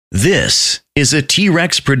This is a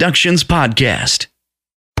T-Rex Productions podcast.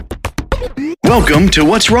 Welcome to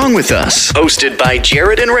What's Wrong With Us, hosted by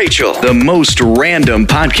Jared and Rachel, the most random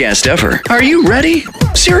podcast ever. Are you ready?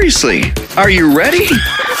 Seriously, are you ready?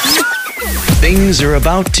 Things are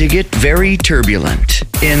about to get very turbulent.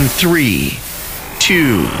 In 3,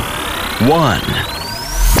 2, 1,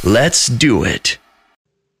 let's do it.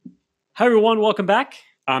 Hi everyone, welcome back.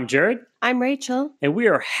 I'm Jared. I'm Rachel. And we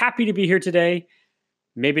are happy to be here today.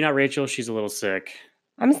 Maybe not Rachel, she's a little sick.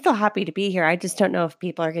 I'm still happy to be here. I just don't know if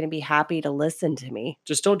people are going to be happy to listen to me.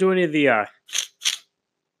 Just don't do any of the...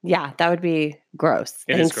 Yeah, that would be gross.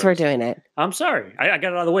 Thanks for doing it. I'm sorry. I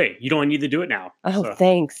got it out of the way. You don't need to do it now. Oh, so.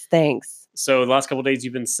 Thanks. So the last couple of days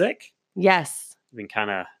you've been sick? Yes. You've been kind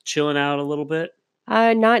of chilling out a little bit?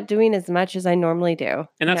 Not doing as much as I normally do.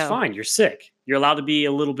 And that's fine. You're sick. You're allowed to be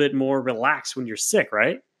a little bit more relaxed when you're sick,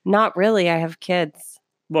 right? Not really. I have kids.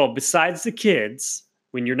 Well, besides the kids,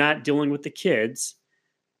 when you're not dealing with the kids,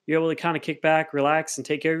 you're able to kind of kick back, relax, and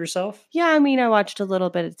take care of yourself? Yeah, I mean, I watched a little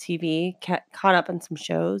bit of TV, caught up on some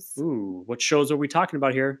shows. Ooh, what shows are we talking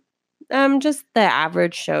about here? Just the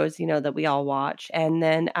average shows, that we all watch. And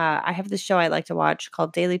then I have this show I like to watch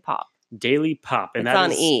called Daily Pop. Daily Pop. And it's that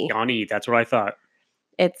on is E. On E, that's what I thought.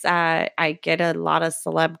 It's I get a lot of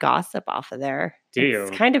celeb gossip off of there. Do you?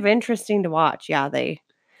 It's kind of interesting to watch. Yeah, they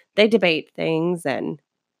debate things, and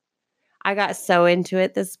I got so into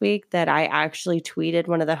it this week that I actually tweeted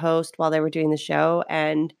one of the hosts while they were doing the show,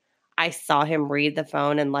 and I saw him read the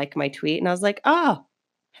phone and like my tweet, and I was like, oh,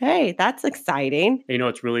 hey, that's exciting. You know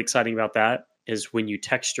what's really exciting about that is when you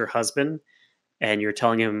text your husband and you're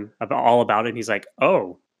telling him all about it, and he's like,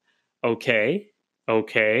 oh, okay.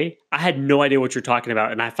 I had no idea what you're talking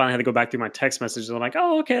about, and I finally had to go back through my text messages, and I'm like,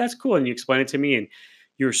 oh, okay, that's cool, and you explain it to me, and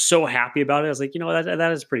you're so happy about it. I was like,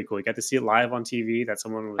 that is pretty cool. You got to see it live on TV. That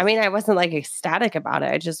someone was... I mean, I wasn't like ecstatic about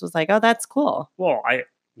it. I just was like, oh, that's cool. Well,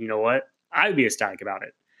 you know what? I'd be ecstatic about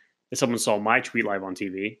it if someone saw my tweet live on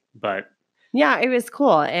TV, but... Yeah, it was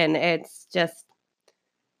cool, and it's just...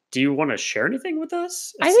 Do you want to share anything with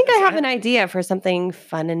us? I think I have an idea for something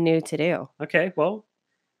fun and new to do. Okay, well,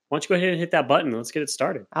 why don't you go ahead and hit that button? Let's get it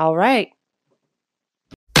started. All right.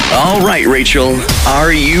 All right, Rachel,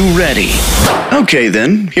 are you ready? Okay,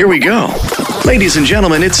 then, here we go. Ladies and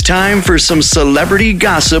gentlemen, it's time for some celebrity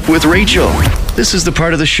gossip with Rachel. This is the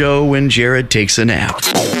part of the show when Jared takes a nap.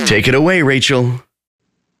 Take it away, Rachel.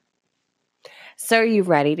 So are you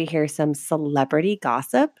ready to hear some celebrity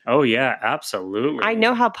gossip? Oh, yeah, absolutely. I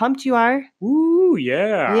know how pumped you are. Ooh,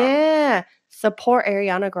 yeah. Yeah. So poor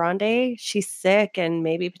Ariana Grande, she's sick and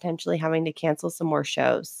maybe potentially having to cancel some more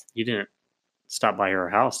shows. You didn't stop by her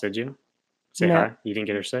house, did you? Say No. hi? You didn't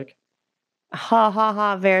get her sick? Ha ha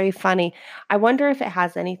ha, very funny. I wonder if it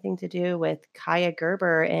has anything to do with Kaya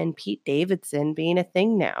Gerber and Pete Davidson being a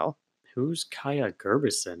thing now. Who's Kaya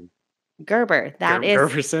Gerberson? Gerber, that is...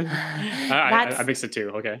 Gerberson? I mixed it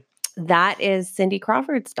too, okay. That is Cindy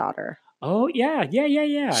Crawford's daughter. Oh,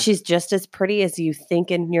 yeah. She's just as pretty as you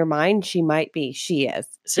think in your mind she might be. She is.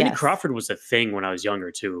 Cindy Crawford was a thing when I was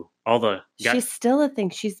younger, too. She's still a thing.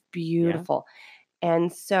 She's beautiful. Yeah.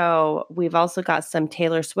 And so we've also got some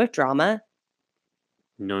Taylor Swift drama.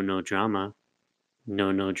 No drama.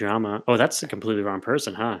 No drama. Oh, that's a completely wrong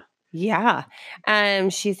person, huh? Yeah.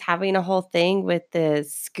 She's having a whole thing with the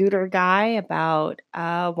scooter guy about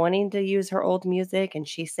wanting to use her old music. And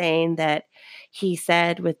she's saying that he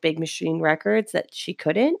said with Big Machine Records that she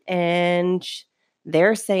couldn't. And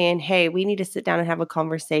they're saying, hey, we need to sit down and have a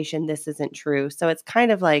conversation. This isn't true. So it's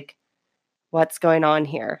kind of like, what's going on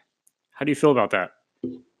here? How do you feel about that?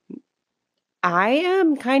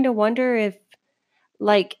 I kind of wonder if,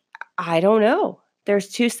 I don't know. There's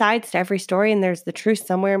two sides to every story, and there's the truth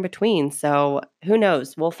somewhere in between. So who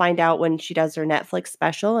knows? We'll find out when she does her Netflix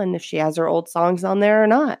special and if she has her old songs on there or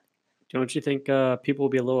not. Don't you think people will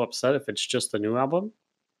be a little upset if it's just the new album?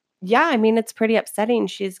 Yeah, I mean, it's pretty upsetting.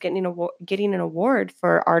 She's getting an award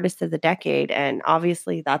for Artist of the Decade, and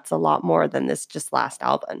obviously that's a lot more than this just last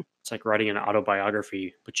album. It's like writing an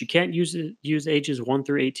autobiography, but you can't use ages 1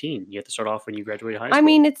 through 18. You have to start off when you graduate high school. I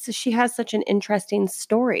mean, she has such an interesting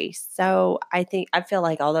story. So I feel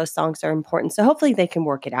like all those songs are important. So hopefully they can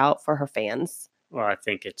work it out for her fans. Well, I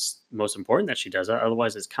think it's most important that she does that.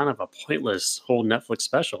 Otherwise, it's kind of a pointless whole Netflix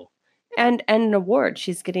special. And an award.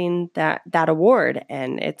 She's getting that award,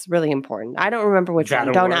 and it's really important. I don't remember which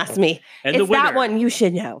one. Don't ask me. And it's that one you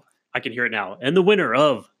should know. I can hear it now. And the winner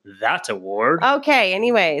of that award. Okay,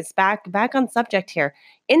 anyways, back on subject here.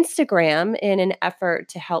 Instagram, in an effort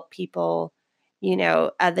to help people,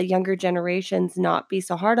 the younger generations not be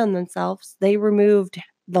so hard on themselves, they removed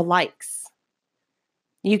the likes.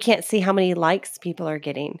 You can't see how many likes people are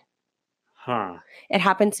getting. Huh. It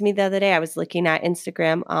happened to me the other day. I was looking at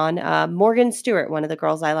Instagram on Morgan Stewart, one of the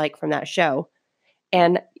girls I like from that show,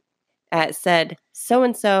 and it said so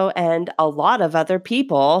and so and a lot of other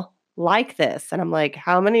people like this. And I'm like,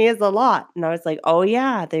 how many is a lot? And I was like, oh,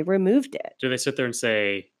 yeah, they removed it. Do they sit there and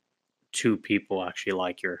say 2 people actually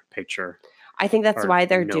like your picture? I think that's Or why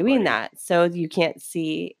they're doing nobody? that. So you can't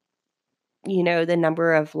see, the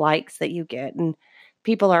number of likes that you get. And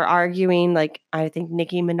people are arguing. Like, I think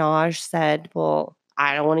Nicki Minaj said, well,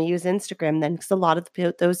 I don't want to use Instagram then because a lot of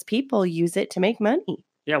those people use it to make money.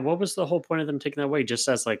 Yeah, what was the whole point of them taking that away? Just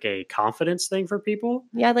as like a confidence thing for people?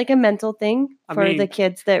 Yeah, like a mental thing I for the mean-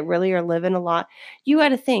 kids that really are living a lot. You got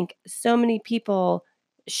to think so many people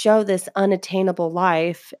show this unattainable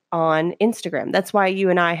life on Instagram. That's why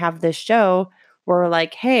you and I have this show where we're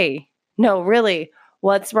like, hey, no, really,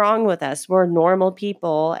 what's wrong with us? We're normal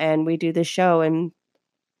people and we do this show, and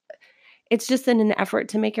it's just in an effort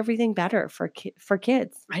to make everything better for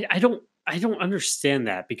kids. I don't understand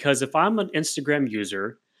that, because if I'm an Instagram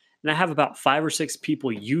user and I have about 5 or 6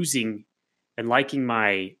 people using and liking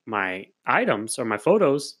my items or my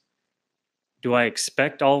photos, do I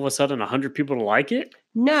expect all of a sudden 100 people to like it?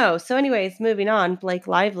 No. So, anyways, moving on, Blake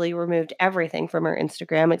Lively removed everything from her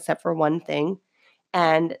Instagram except for one thing.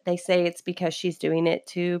 And they say it's because she's doing it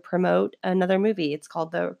to promote another movie. It's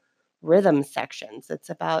called The Rhythm Sections. It's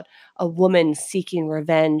about a woman seeking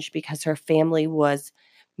revenge because her family was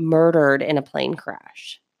murdered in a plane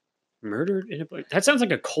crash. Murdered in a that sounds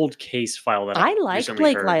like a cold case file that I I've like recently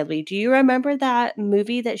Blake heard. Lively. Do you remember that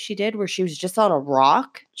movie that she did where she was just on a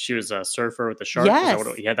rock? She was a surfer with a shark. Is that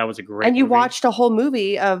Yes. yeah, that was a great And you movie. watched a whole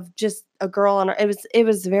movie of just a girl on her. It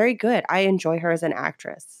was very good. I enjoy her as an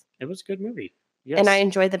actress. It was a good movie. Yes. And I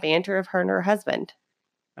enjoy the banter of her and her husband.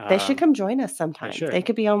 They should come join us sometime. should. They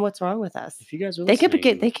could be on What's Wrong with Us. If you guys are They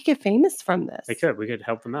listening, could get famous from this. They could. We could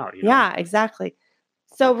help them out. You know? Yeah, exactly.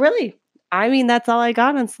 So really, I mean, that's all I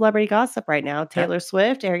got on celebrity gossip right now. Taylor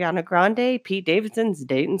Swift, Ariana Grande, Pete Davidson's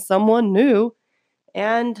dating someone new,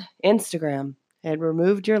 and Instagram had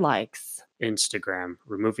removed your likes. Instagram,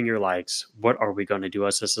 removing your likes. What are we going to do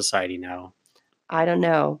as a society now? I don't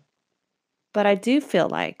know. But I do feel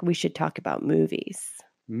like we should talk about movies.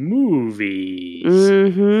 Movies.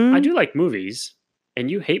 Mm-hmm. I do like movies, and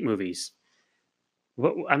you hate movies.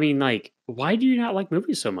 What I mean, like, why do you not like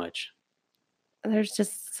movies so much? There's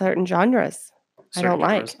just certain genres I don't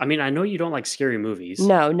genres. like. I mean, I know you don't like scary movies.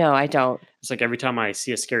 No, I don't. It's like every time I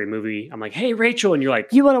see a scary movie, I'm like, "Hey, Rachel," and you're like,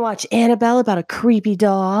 You want to watch Annabelle about a creepy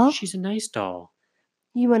doll? "She's a nice doll."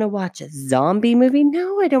 You want to watch a zombie movie?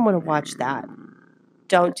 No, I don't want to watch that.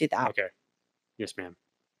 Don't do that. Okay. Yes, ma'am.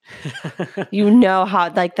 You know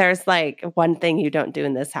how, like, there's like one thing you don't do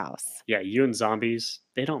in this house. Yeah, you and zombies,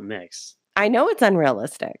 they don't mix. I know it's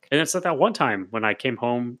unrealistic. And it's like that one time when I came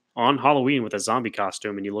home on Halloween with a zombie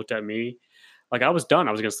costume and you looked at me like I was done.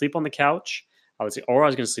 I was going to sleep on the couch. I was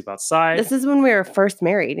going to sleep outside. This is when we were first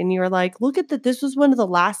married, and you were like, look at that. This was one of the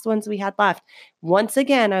last ones we had left. Once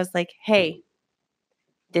again, I was like, hey,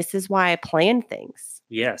 this is why I plan things.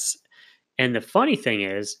 Yes. And the funny thing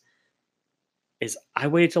is I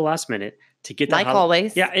waited till the last minute to get that. Like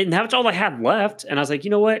always. Yeah, and that's all I had left. And I was like, you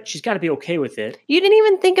know what? She's got to be okay with it. You didn't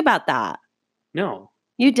even think about that. No.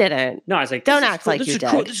 You didn't. No, I was like, don't act like you did.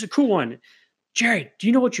 Cool. This is a cool one. Jerry, do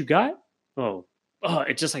you know what you got? Oh,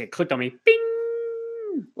 it just like it clicked on me.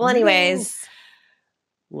 Bing. Well, anyways.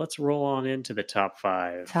 Let's roll on into the top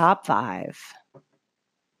 5. Top 5.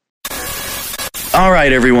 All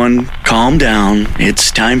right, everyone, calm down. It's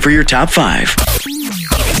time for your top 5.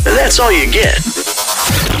 That's all you get.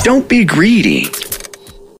 Don't be greedy.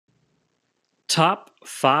 Top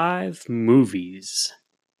 5 movies.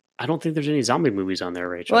 I don't think there's any zombie movies on there,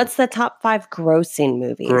 Rachel. What's the top 5 grossing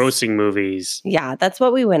movies? Grossing movies. Yeah, that's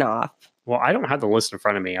what we went off. Well, I don't have the list in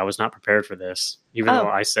front of me. I was not prepared for this, even though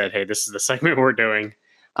I said, hey, this is the segment we're doing.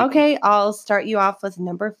 Okay, I'll start you off with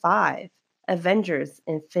number 5, Avengers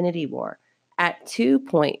Infinity War, at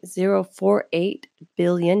 $2.048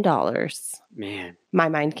 billion. Man. My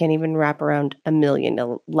mind can't even wrap around a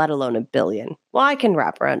million, let alone a billion. Well, I can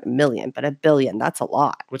wrap around a million, but a billion, that's a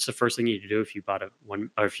lot. What's the first thing you need to do if you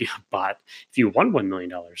if you won $1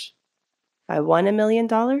 million? If I won $1 million?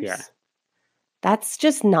 Yeah. That's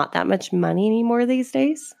just not that much money anymore these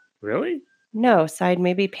days. Really? No, so I'd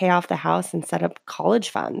maybe pay off the house and set up college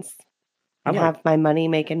funds and have my money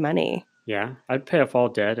making money. Yeah, I'd pay off all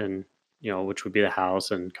debt and, which would be the house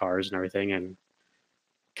and cars and everything, and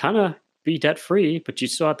kind of be debt free, but you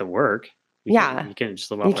still have to work. You can't just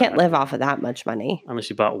live off. You can't live off of that much money unless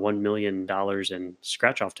you bought $1 million in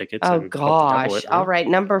scratch off tickets. Oh and gosh! All right,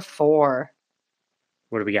 number 4.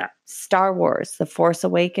 What do we got? Star Wars, The Force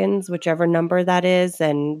Awakens, whichever number that is.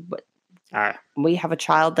 And we have a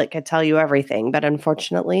child that could tell you everything. But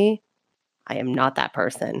unfortunately, I am not that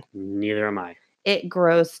person. Neither am I. It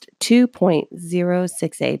grossed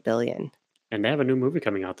 $2.068 billion. And they have a new movie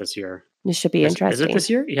coming out this year. This should be interesting. Is it this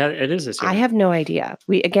year? Yeah, it is this year. I have no idea.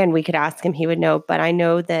 We could ask him. He would know. But I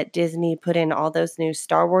know that Disney put in all those new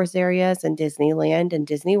Star Wars areas in Disneyland and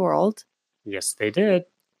Disney World. Yes, they did.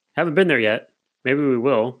 Haven't been there yet. Maybe we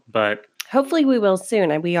will, but... Hopefully we will soon.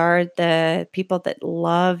 And we are the people that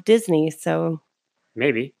love Disney, so...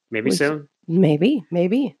 Maybe soon. Maybe.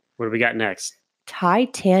 What do we got next?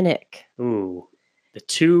 Titanic. Ooh, the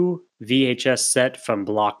 2 VHS set from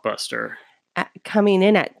Blockbuster. Coming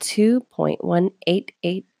in at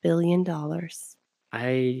 $2.188 billion.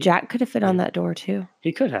 Jack could have fit on that door too.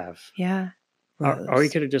 He could have. Yeah. Or he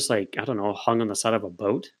could have just hung on the side of a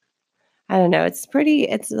boat. I don't know. It's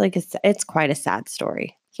quite a sad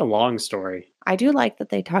story. It's a long story. I do like that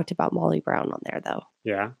they talked about Molly Brown on there though.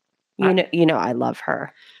 Yeah. You know, I love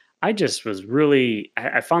her. I just was really,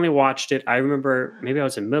 I finally watched it. I remember maybe I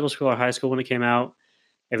was in middle school or high school when it came out.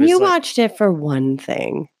 You watched it for one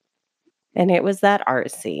thing, and it was that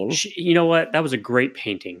art scene. You know what? That was a great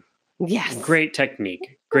painting. Yes. Great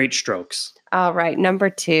technique. Great strokes. All right. Number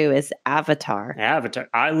 2 is Avatar.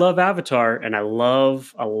 I love Avatar, and I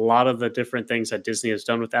love a lot of the different things that Disney has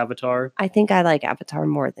done with Avatar. I think I like Avatar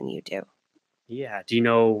more than you do. Yeah. Do you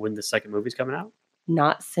know when the second movie's coming out?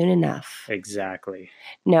 Not soon enough. Exactly.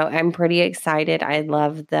 No, I'm pretty excited. I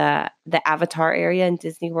love the Avatar area in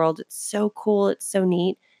Disney World. It's so cool. It's so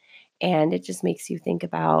neat. And it just makes you think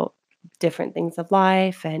about different things of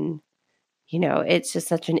life. And, you know, it's just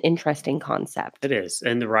such an interesting concept. It is.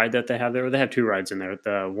 And the ride that they have there, they have 2 rides in there.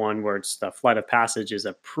 The one where it's the Flight of Passage is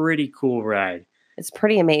a pretty cool ride. It's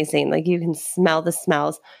pretty amazing. Like you can smell the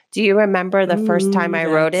smells. Do you remember the first time I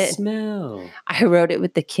rode it? Smell. I rode it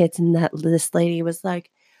with the kids, and this lady was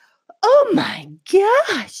like, "Oh my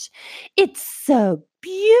gosh, it's so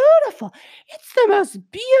beautiful! It's the most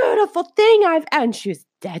beautiful thing and she was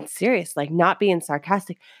dead serious, like not being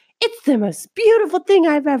sarcastic. It's the most beautiful thing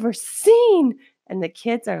I've ever seen. And the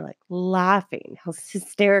kids are like laughing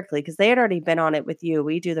hysterically because they had already been on it with you.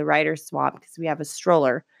 We do the rider swap because we have a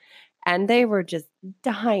stroller. And they were just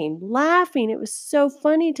dying, laughing. It was so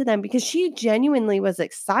funny to them because she genuinely was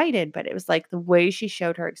excited, but it was like the way she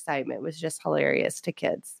showed her excitement was just hilarious to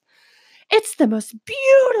kids. It's the most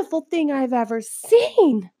beautiful thing I've ever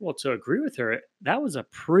seen. Well, to agree with her, that was a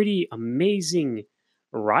pretty amazing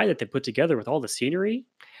ride that they put together with all the scenery.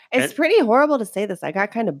 It's pretty horrible to say this. I got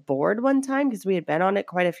kind of bored one time because we had been on it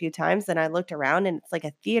quite a few times. And I looked around and it's like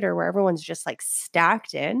a theater where everyone's just like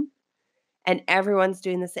stacked in. And everyone's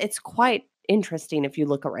doing this. It's quite interesting if you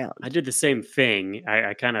look around. I did the same thing.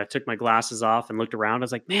 I kind of took my glasses off and looked around. I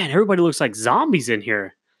was like, man, everybody looks like zombies in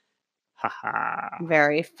here. Haha.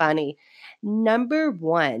 Very funny. Number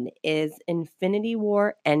 1 is Infinity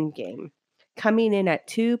War Endgame, coming in at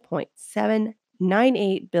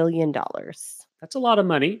 $2.798 billion. That's a lot of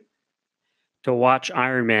money to watch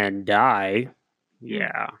Iron Man die.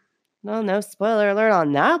 Yeah. Well, no spoiler alert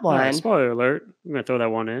on that one. Spoiler alert. I'm gonna throw that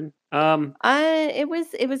one in.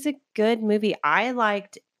 It was a good movie. I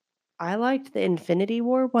liked the Infinity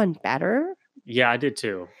War one better. Yeah, I did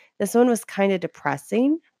too. This one was kind of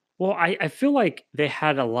depressing. Well, I feel like they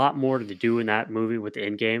had a lot more to do in that movie with the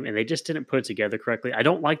Endgame, and they just didn't put it together correctly. I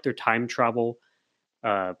don't like their time travel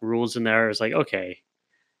rules in there. It's like, okay,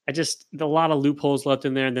 a lot of loopholes left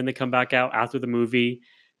in there, and then they come back out after the movie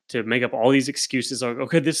to make up all these excuses. Like,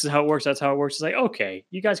 okay, this is how it works. That's how it works. It's like, okay,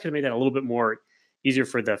 you guys could have made that a little bit more easier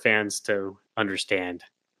for the fans to understand.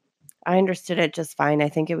 I understood it just fine. I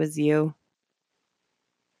think it was you.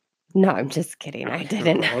 No, I'm just kidding. I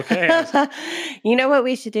didn't. Okay. You know what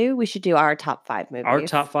we should do? We should do our top 5 movies. Our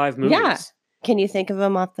top 5 movies? Yeah. Can you think of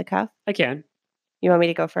them off the cuff? I can. You want me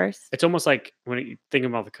to go first? It's almost like when you think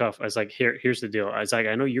about the cuff, I was like, here's the deal. I was like,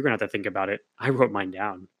 I know you're going to have to think about it. I wrote mine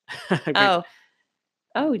down.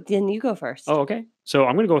 Oh, then you go first. Oh, okay. So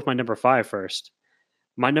I'm going to go with my number 5 first.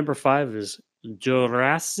 My number 5 is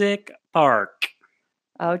Jurassic Park.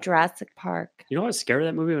 Oh, Jurassic Park. You know, I was scared of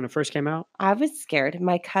that movie when it first came out. I was scared.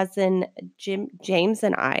 My cousin James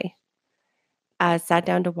and I sat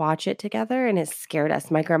down to watch it together, and it scared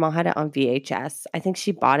us. My grandma had it on VHS. I think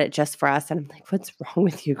she bought it just for us, and I'm like, what's wrong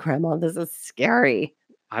with you, Grandma? This is scary.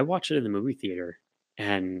 I watched it in the movie theater,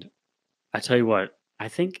 and I tell you what, I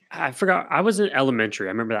forgot. I was in elementary.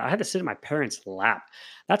 I remember that. I had to sit in my parents' lap.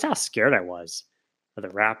 That's how scared I was of the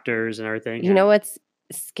raptors and everything. You know what's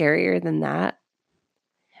scarier than that?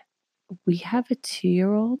 We have a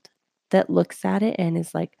 2-year-old that looks at it and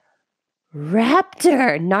is like,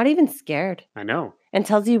 Raptor, not even scared. I know. And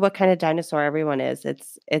tells you what kind of dinosaur everyone is.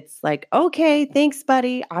 It's like, okay, thanks,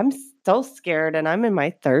 buddy. I'm still scared and I'm in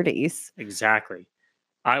my 30s. Exactly.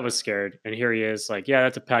 I was scared, and here he is, like, yeah,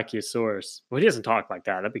 that's a Pachyosaurus. Well, he doesn't talk like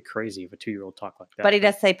that. That'd be crazy if a 2-year-old talked like that. But he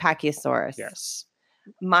does say Pachyosaurus. Yes.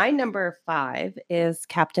 My number 5 is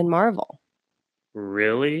Captain Marvel.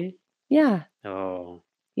 Really? Yeah. Oh,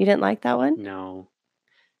 You didn't like that one? no.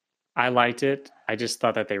 I liked it. I just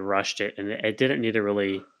thought that they rushed it, and it didn't need to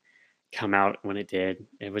really come out when it did.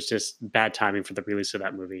 It was just bad timing for the release of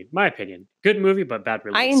that movie, in my opinion. Good movie, but bad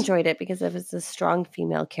release. I enjoyed it because it was a strong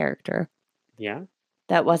female character Yeah?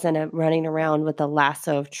 that wasn't running around with a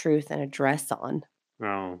lasso of truth and a dress on.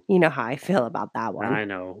 Oh, You know how I feel about that one. I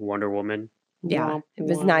know. Wonder Woman. Yeah. Womp It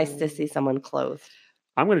was nice to womp. see someone clothed.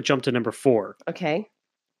 I'm going to jump to number 4. Okay.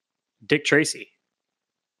 Dick Tracy.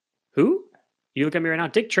 Who? You look at me right now.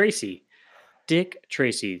 Dick Tracy. Dick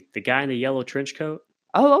Tracy, the guy in the yellow trench coat.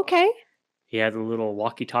 Oh, okay. He had a little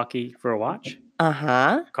walkie-talkie for a watch.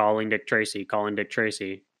 Uh-huh. Calling Dick Tracy. Calling Dick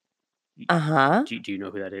Tracy. Uh-huh. Do you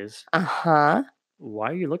know who that is? Uh-huh.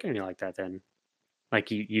 Why are you looking at me like that then?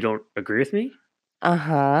 Like you don't agree with me?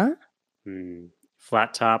 Uh-huh.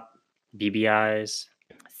 Flat top, BB eyes.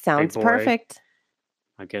 Sounds boy. perfect.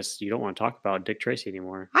 I guess you don't want to talk about Dick Tracy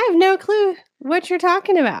anymore. I have no clue what you're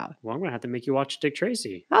talking about. Well, I'm going to have to make you watch Dick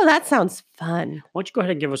Tracy. Oh, that sounds fun. Why don't you go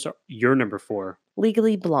ahead and give us your number 4?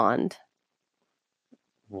 Legally Blonde.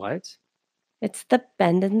 What? It's the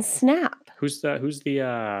bend and snap. Who's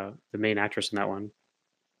the main actress in that one?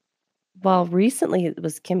 Well, recently it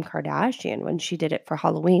was Kim Kardashian when she did it for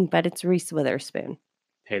Halloween, but it's Reese Witherspoon.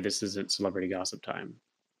 Hey, this isn't celebrity gossip time.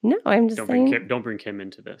 No, I'm just saying. Don't bring Kim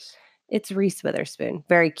into this. It's Reese Witherspoon.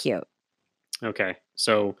 Very cute. Okay,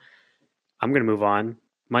 so I'm going to move on.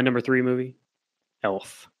 My number 3 movie,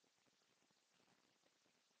 Elf.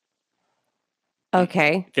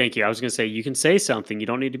 Okay. Thank you. I was going to say, you can say something. You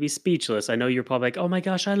don't need to be speechless. I know you're probably like, oh my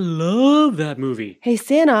gosh, I love that movie. Hey,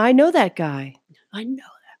 Santa, I know that guy. I know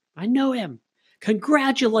that. I know him.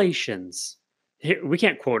 Congratulations. Here, we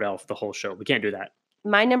can't quote Elf the whole show. We can't do that.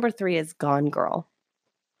 My number 3 is Gone Girl.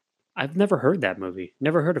 I've never heard that movie.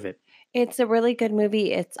 Never heard of it. It's a really good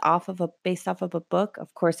movie. It's based off of a book.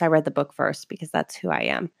 Of course, I read the book first because that's who I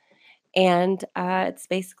am. And it's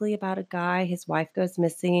basically about a guy. His wife goes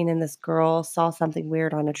missing, and this girl saw something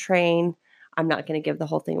weird on a train. I'm not going to give the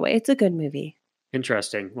whole thing away. It's a good movie.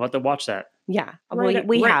 Interesting. We'll have to watch that. Yeah, Right,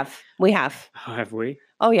 we right. have. We have. Have we?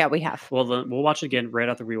 Oh, yeah, we have. Well, then we'll watch it again right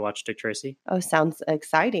after we watch Dick Tracy. Oh, sounds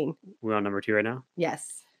exciting. We're on number 2 right now.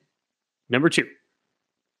 Yes. Number 2.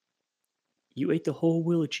 You ate the whole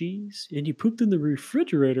wheel of cheese and you pooped in the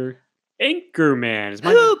refrigerator. Anchorman is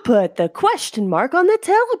my Who put the question mark on the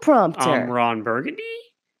teleprompter? Ron Burgundy.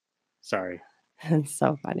 Sorry. That's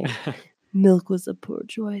so funny. Milk was a poor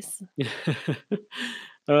choice.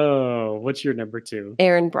 Oh, what's your number 2?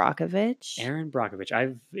 Aaron Brockovich. Aaron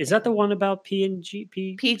Brockovich. Is that the one about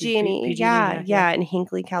PG&E? PG&E. Yeah, in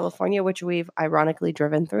Hinckley, California, which we've ironically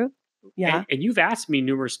driven through. Yeah. And you've asked me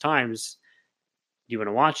numerous times, do you want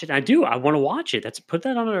to watch it? I do. I want to watch it. Put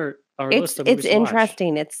that on our list of movies It's to watch.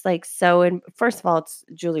 interesting. It's like so. First of all, it's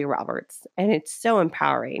Julia Roberts, and it's so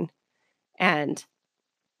empowering. And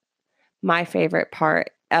my favorite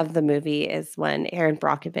part of the movie is when Aaron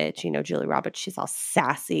Brockovich, Julia Roberts, she's all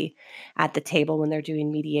sassy at the table when they're doing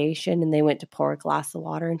mediation, and they went to pour a glass of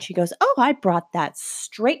water, and she goes, "Oh, I brought that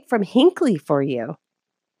straight from Hinckley for you.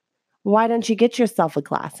 Why don't you get yourself a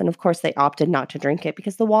glass?" And of course, they opted not to drink it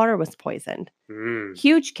because the water was poisoned.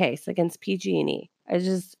 Huge case against PG&E.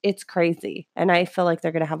 It's crazy. And I feel like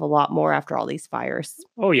they're going to have a lot more after all these fires.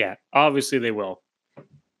 Oh, yeah. Obviously, they will.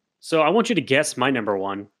 So I want you to guess my number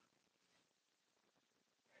 1.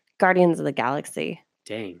 Guardians of the Galaxy.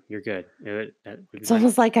 Dang, you're good. It's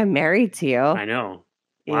almost like I'm married to you. I know.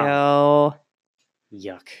 Wow.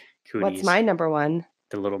 Ew. Yuck. Cooties. What's my number 1?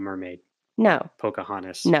 The Little Mermaid. No.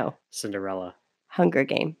 Pocahontas. No. Cinderella. Hunger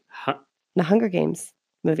Game. The Hunger Games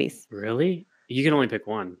movies. Really? You can only pick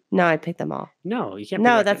one. No, I picked them all. No, you can't.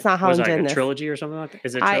 No, that's not how I'm doing like a this. trilogy or something like that?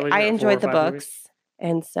 Is it a trilogy? I or 4 enjoyed or the 5 books, movies?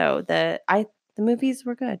 and so the movies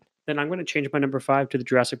were good. Then I'm going to change my number 5 to the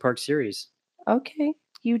Jurassic Park series. Okay,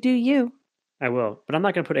 you do you. I will, but I'm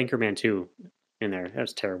not going to put Anchorman 2 in there. That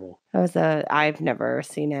was terrible. I've never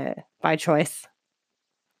seen it by choice.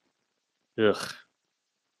 Ugh.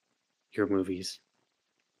 Your movies.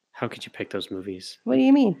 How could you pick those movies? What do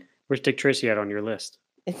you mean? Where's Dick Tracy at on your list?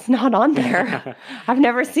 It's not on there. I've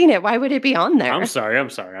never seen it. Why would it be on there? I'm sorry. I'm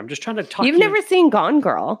just trying to talk. You've never seen Gone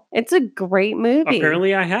Girl. It's a great movie.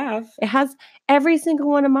 Apparently I have. It has every single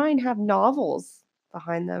one of mine have novels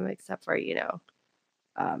behind them, except for,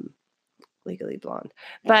 Legally Blonde.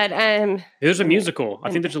 But There's a musical. I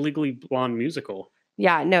and- think there's a Legally Blonde musical.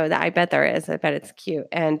 yeah, no, I bet there is. I bet it's cute.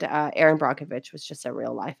 And Aaron Brockovich was just a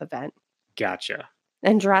real life event. Gotcha.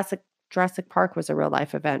 And Jurassic Park was a real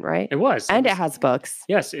life event, right? It was. And it has books.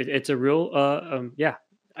 Yes, it's a real. Yeah.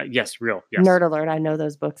 Yes, real. Yes. Nerd alert! I know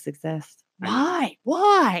those books exist. Why?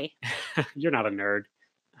 Why? You're not a nerd.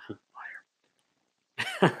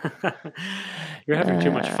 You're having too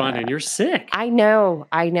much fun and you're sick. I know.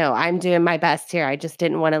 I'm doing my best here. I just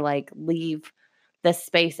didn't want to like leave the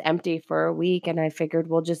space empty for a week, and I figured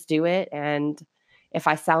we'll just do it. And if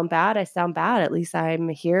I sound bad, I sound bad. At least I'm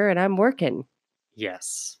here and I'm working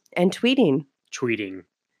Yes. and tweeting.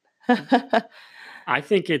 I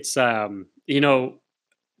think it's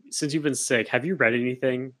since you've been sick, have you read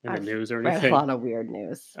anything in the news or anything? Read a lot of weird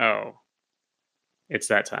news. Oh. It's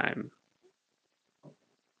that time.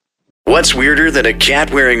 What's weirder than a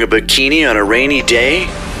cat wearing a bikini on a rainy day?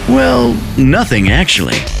 Well, nothing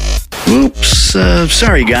actually. Oops,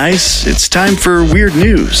 sorry guys. It's time for weird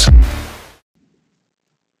news.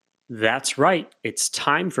 That's right. It's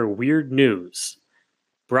time for weird news.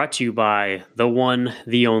 Brought to you by the one,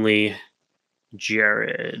 the only,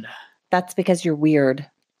 Jared. That's because you're weird.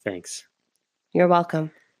 Thanks. You're welcome.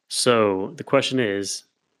 So the question is,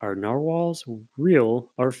 are narwhals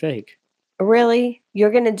real or fake? Really? You're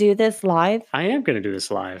going to do this live? I am going to do this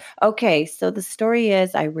live. Okay, so the story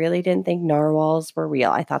is I really didn't think narwhals were real.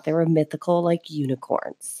 I thought they were mythical like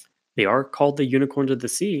unicorns. They are called the unicorns of the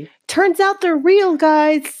sea. Turns out they're real,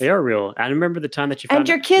 guys. They are real. I remember the time that you found And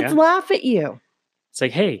your kids laugh at you. It's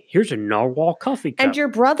like, hey, here's a narwhal coffee cup. And your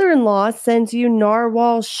brother-in-law sends you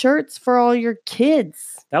narwhal shirts for all your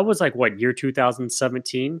kids. That was like, what, year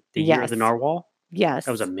 2017? The year of the narwhal? Yes.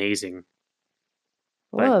 That was amazing.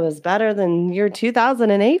 Well, it was better than year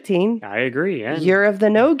 2018. I agree. And Year of the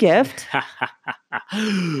no gift.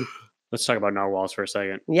 Let's talk about narwhals for a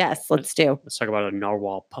second. Yes, let's do. Let's talk about a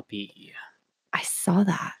narwhal puppy. I saw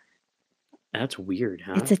that. That's weird,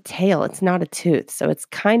 huh? It's a tail. It's not a tooth. So it's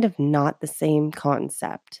kind of not the same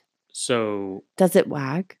concept. So does it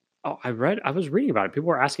wag? Oh, I was reading about it. People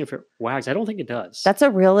were asking if it wags. I don't think it does. That's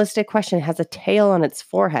a realistic question. It has a tail on its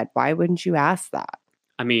forehead. Why wouldn't you ask that?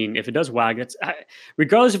 I mean, if it does wag,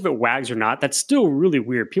 regardless if it wags or not, that's still really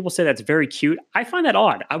weird. People say that's very cute. I find that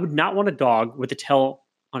odd. I would not want a dog with a tail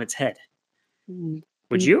on its head.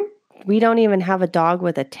 Would you? We don't even have a dog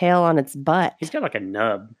with a tail on its butt. He's got like a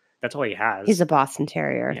nub. That's all he has. He's a Boston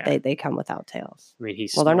Terrier. Yeah. They come without tails. I mean,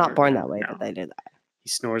 they're not born that way, but they do that. He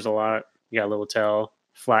snores a lot. You got a little tail,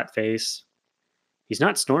 flat face. He's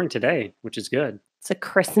not snoring today, which is good. It's a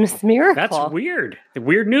Christmas miracle. That's weird. The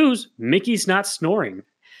weird news, Mickey's not snoring.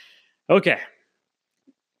 Okay.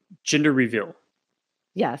 Gender reveal.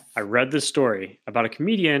 Yes. I read this story about a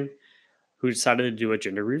comedian who decided to do a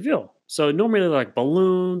gender reveal. So normally they're like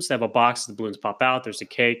balloons. They have a box, the balloons pop out. There's a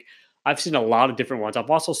cake. I've seen a lot of different ones. I've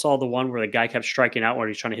also saw the one where the guy kept striking out when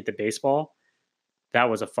he's trying to hit the baseball. That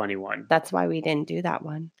was a funny one. That's why we didn't do that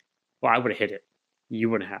one. Well, I would have hit it. You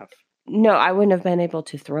wouldn't have. No, I wouldn't have been able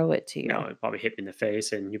to throw it to you. No, it probably hit me in the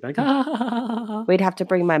face and you'd be like, ah. We'd have to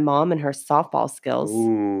bring my mom and her softball skills.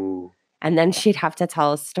 Ooh. And then she'd have to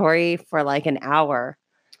tell a story for like an hour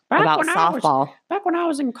about softball. Back when I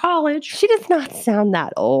was in college. She does not sound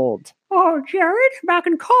that old. Oh, Jared, back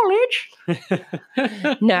in college.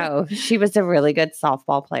 No, she was a really good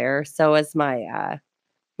softball player. So was my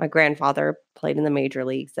grandfather played in the major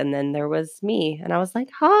leagues. And then there was me. And I was like,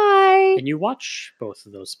 hi. And you watch both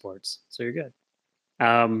of those sports. So you're good.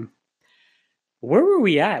 Where were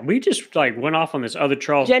we at? We just like went off on this other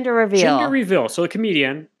Charles. Gender reveal. Gender reveal. So a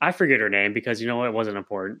comedian, I forget her name because, it wasn't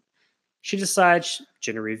important. She decides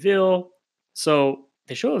gender reveal. So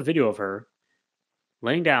they show a video of her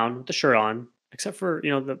laying down with the shirt on, except for,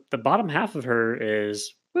 the bottom half of her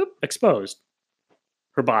is exposed.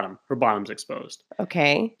 Her bottom's exposed.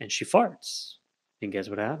 Okay. And she farts. And guess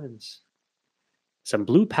what happens? Some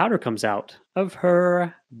blue powder comes out of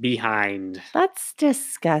her behind. That's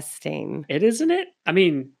disgusting. Isn't it? I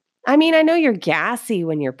mean, I know you're gassy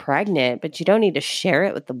when you're pregnant, but you don't need to share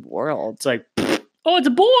it with the world. It's like, oh, it's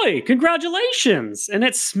a boy. Congratulations. And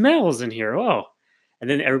it smells in here. Oh. And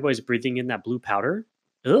then everybody's breathing in that blue powder.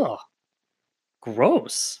 Ugh.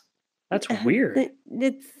 Gross. That's weird. It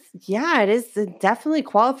is. It definitely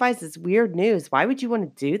qualifies as weird news. Why would you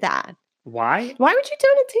want to do that? Why? Why would you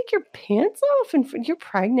want to take your pants off? And you're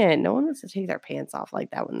pregnant. No one wants to take their pants off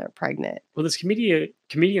like that when they're pregnant. Well, this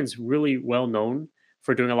comedian's really well known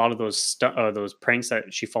for doing a lot of those pranks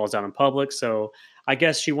that she falls down in public. So I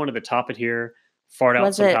guess she wanted to top it here. Fart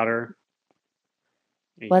out some powder.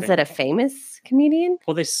 Was it a famous comedian?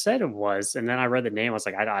 Well, they said it was, and then I read the name. I was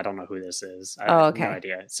like, I don't know who this is. I Oh, have okay. no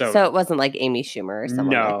idea. So it wasn't like Amy Schumer or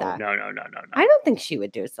someone like that? No. I don't think she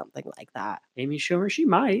would do something like that. Amy Schumer, she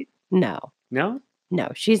might. No. No? No,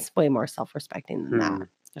 she's way more self-respecting than that.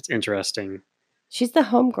 That's interesting. She's the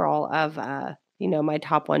homegirl of, my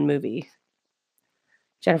top one movie.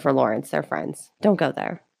 Jennifer Lawrence, they're friends. Don't go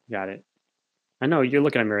there. Got it. I know, you're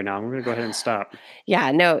looking at me right now. I'm going to go ahead and stop.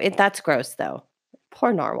 Yeah, no, that's gross, though.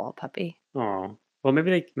 Poor narwhal puppy. Oh. Well,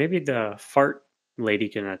 maybe the fart lady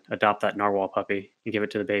can adopt that narwhal puppy and give it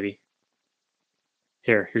to the baby.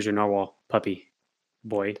 Here's your narwhal puppy,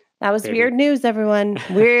 boy. That was baby. Weird news, everyone.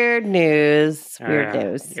 Weird news. Weird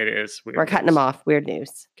news. It is weird. We're cutting them off. Weird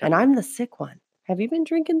news. And I'm the sick one. Have you been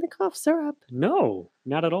drinking the cough syrup? No,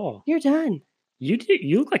 not at all. You're done. You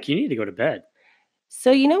look like you need to go to bed.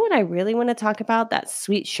 So you know what I really want to talk about? That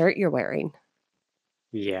sweet shirt you're wearing.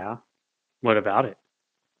 Yeah. What about it?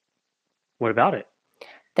 What about it?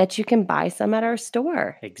 That you can buy some at our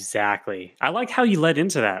store. Exactly. I like how you led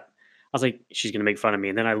into that. I was like, she's going to make fun of me.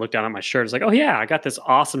 And then I looked down at my shirt. It's like, oh, yeah, I got this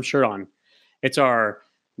awesome shirt on. It's our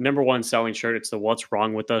 #1 selling shirt. It's the What's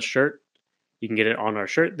Wrong With Us shirt. You can get it on our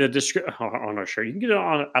shirt. On our shirt. You can get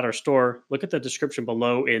it at our store. Look at the description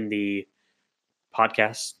below in the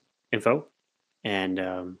podcast info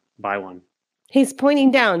and buy one. He's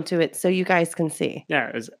pointing down to it so you guys can see.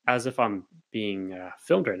 Yeah, as if I'm being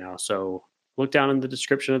filmed right now. So look down in the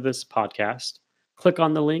description of this podcast. Click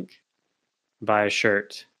on the link. Buy a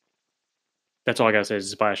shirt. That's all I gotta say is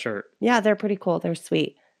just buy a shirt. Yeah, they're pretty cool. They're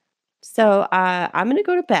sweet. So I'm going to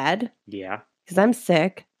go to bed. Yeah. Because I'm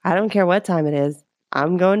sick. I don't care what time it is.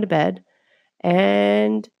 I'm going to bed.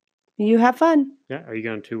 And you have fun. Yeah. Are you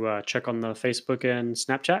going to check on the Facebook and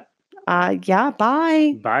Snapchat? Yeah,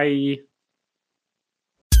 bye. Bye.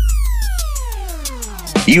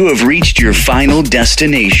 You have reached your final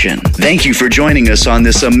destination. Thank you for joining us on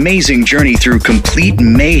this amazing journey through complete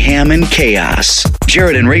mayhem and chaos.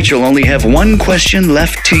 Jared and Rachel only have one question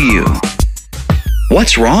left to you.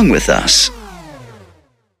 What's wrong with us?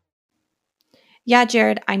 Yeah,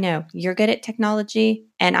 Jared, I know you're good at technology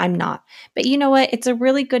and I'm not. But you know what? It's a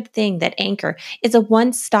really good thing that Anchor is a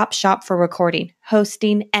one-stop shop for recording,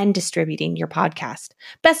 hosting, and distributing your podcast.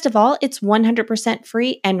 Best of all, it's 100%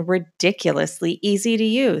 free and ridiculously easy to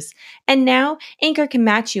use. And now Anchor can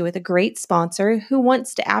match you with a great sponsor who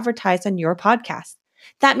wants to advertise on your podcast.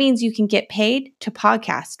 That means you can get paid to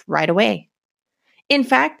podcast right away. In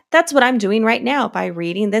fact, that's what I'm doing right now by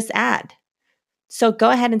reading this ad. So go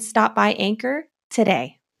ahead and stop by Anchor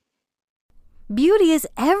today. Beauty is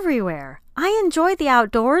everywhere. I enjoy the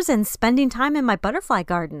outdoors and spending time in my butterfly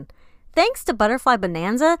garden. Thanks to Butterfly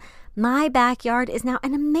Bonanza, my backyard is now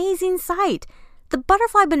an amazing sight. The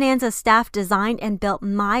Butterfly Bonanza staff designed and built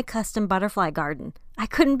my custom butterfly garden. I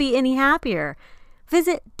couldn't be any happier.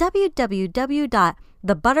 Visit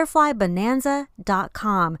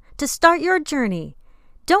www.thebutterflybonanza.com to start your journey.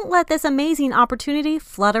 Don't let this amazing opportunity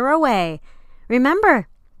flutter away. Remember,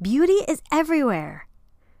 beauty is everywhere.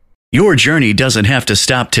 Your journey doesn't have to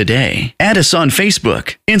stop today. Add us on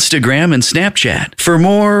Facebook, Instagram, and Snapchat for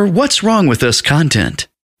more What's Wrong With Us content.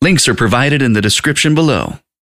 Links are provided in the description below.